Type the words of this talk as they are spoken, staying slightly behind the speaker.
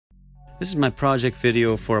This is my project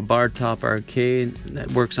video for a bar top arcade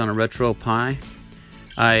that works on a RetroPie.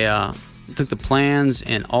 I took the plans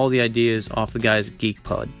and all the ideas off the guys at Geek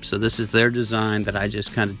Pub. So this is their design that I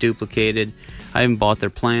just kind of duplicated. I even bought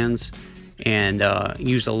their plans and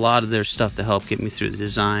used a lot of their stuff to help get me through the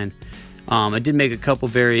design. I did make a couple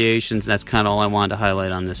variations, and that's kind of all I wanted to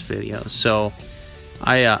highlight on this video. So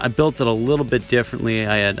I built it a little bit differently.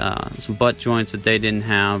 I had some butt joints that they didn't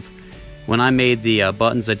have. When I made the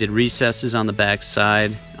buttons, I did recesses on the back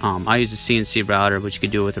side. I used a CNC router, which you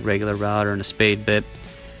could do with a regular router and a spade bit,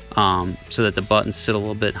 so that the buttons sit a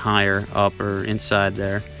little bit higher up or inside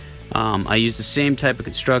there. I used the same type of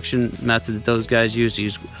construction method that those guys used. I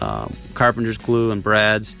used carpenter's glue and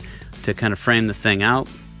brads to kind of frame the thing out.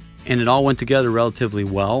 And it all went together relatively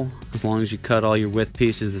well. As long as you cut all your width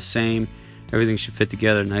pieces the same, everything should fit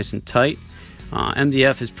together nice and tight.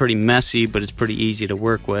 MDF is pretty messy, but it's pretty easy to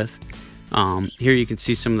work with. Here you can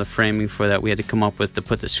see some of the framing for that we had to come up with to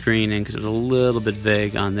put the screen in because it was a little bit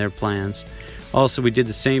vague on their plans. Also, we did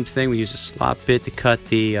the same thing. We used a slot bit to cut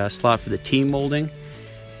the slot for the T-molding.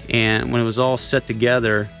 And when it was all set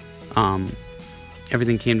together,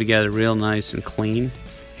 everything came together real nice and clean.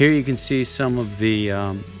 Here you can see some of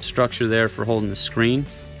the structure there for holding the screen.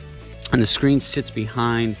 And the screen sits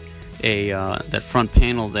behind that front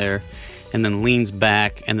panel there, and then leans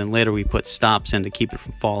back, and then later we put stops in to keep it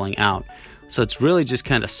from falling out. So it's really just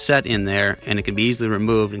kind of set in there, and it can be easily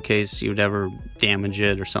removed in case you'd ever damage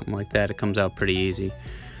it or something like that. It comes out pretty easy.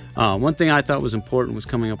 One thing I thought was important was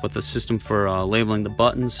coming up with a system for labeling the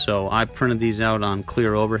buttons. So I printed these out on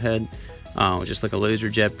clear overhead, just like a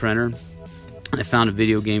LaserJet printer. I found a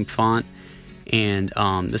video game font, and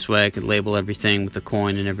this way I could label everything with the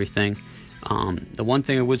coin and everything. The one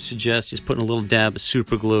thing I would suggest is putting a little dab of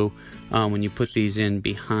super glue when you put these in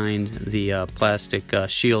behind the plastic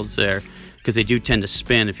shields there, because they do tend to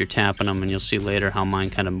spin if you're tapping them, and you'll see later how mine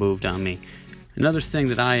kind of moved on me. Another thing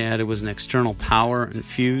that I added was an external power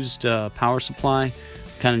infused power supply,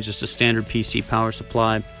 kind of just a standard PC power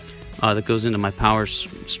supply that goes into my power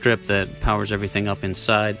strip that powers everything up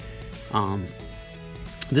inside.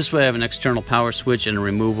 This way I have an external power switch and a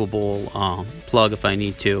removable plug if I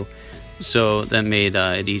need to. So that made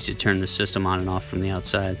it easy to turn the system on and off from the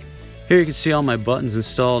outside. Here you can see all my buttons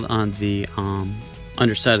installed on the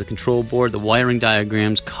underside of the control board. The wiring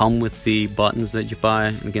diagrams come with the buttons that you buy.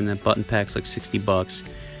 Again, that button pack's like 60 bucks.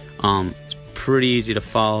 It's pretty easy to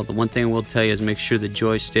follow. The one thing I will tell you is make sure the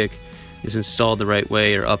joystick is installed the right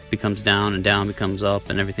way, or up becomes down and down becomes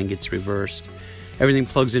up, and everything gets reversed. Everything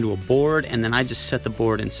plugs into a board, and then I just set the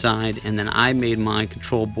board inside, and then I made my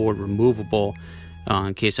control board removable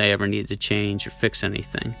in case I ever needed to change or fix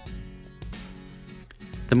anything.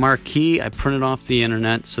 The marquee I printed off the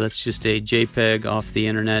internet, so that's just a JPEG off the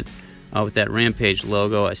internet with that Rampage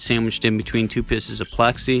logo. I sandwiched in between two pieces of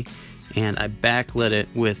plexi, and I backlit it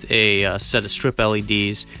with a set of strip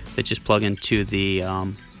LEDs that just plug into the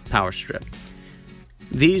power strip.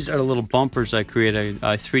 These are the little bumpers I created.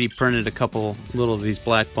 I 3D printed a couple little of these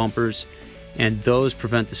black bumpers, and those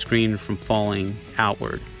prevent the screen from falling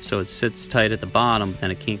outward. So it sits tight at the bottom,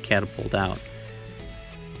 and it can't catapult out.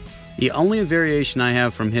 The only variation I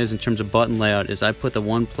have from his in terms of button layout is I put the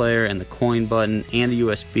one player and the coin button and a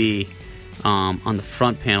USB on the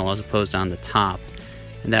front panel as opposed to on the top,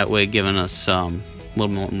 and that way giving us a little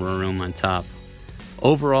more room on top.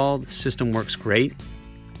 Overall, the system works great.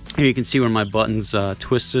 Here you can see where my buttons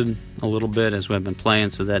twisted a little bit as we've been playing,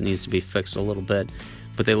 so that needs to be fixed a little bit.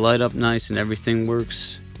 But they light up nice and everything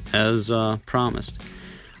works as promised.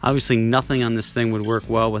 Obviously nothing on this thing would work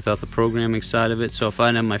well without the programming side of it, so if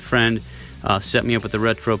I had my friend set me up with the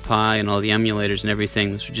RetroPie and all the emulators and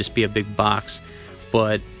everything, this would just be a big box.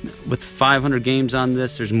 But with 500 games on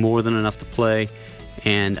this, there's more than enough to play,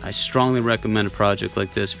 and I strongly recommend a project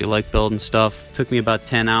like this if you like building stuff. It took me about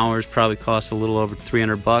 10 hours, probably cost a little over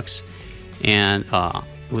 300 bucks, and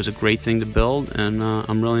it was a great thing to build, and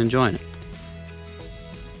I'm really enjoying it.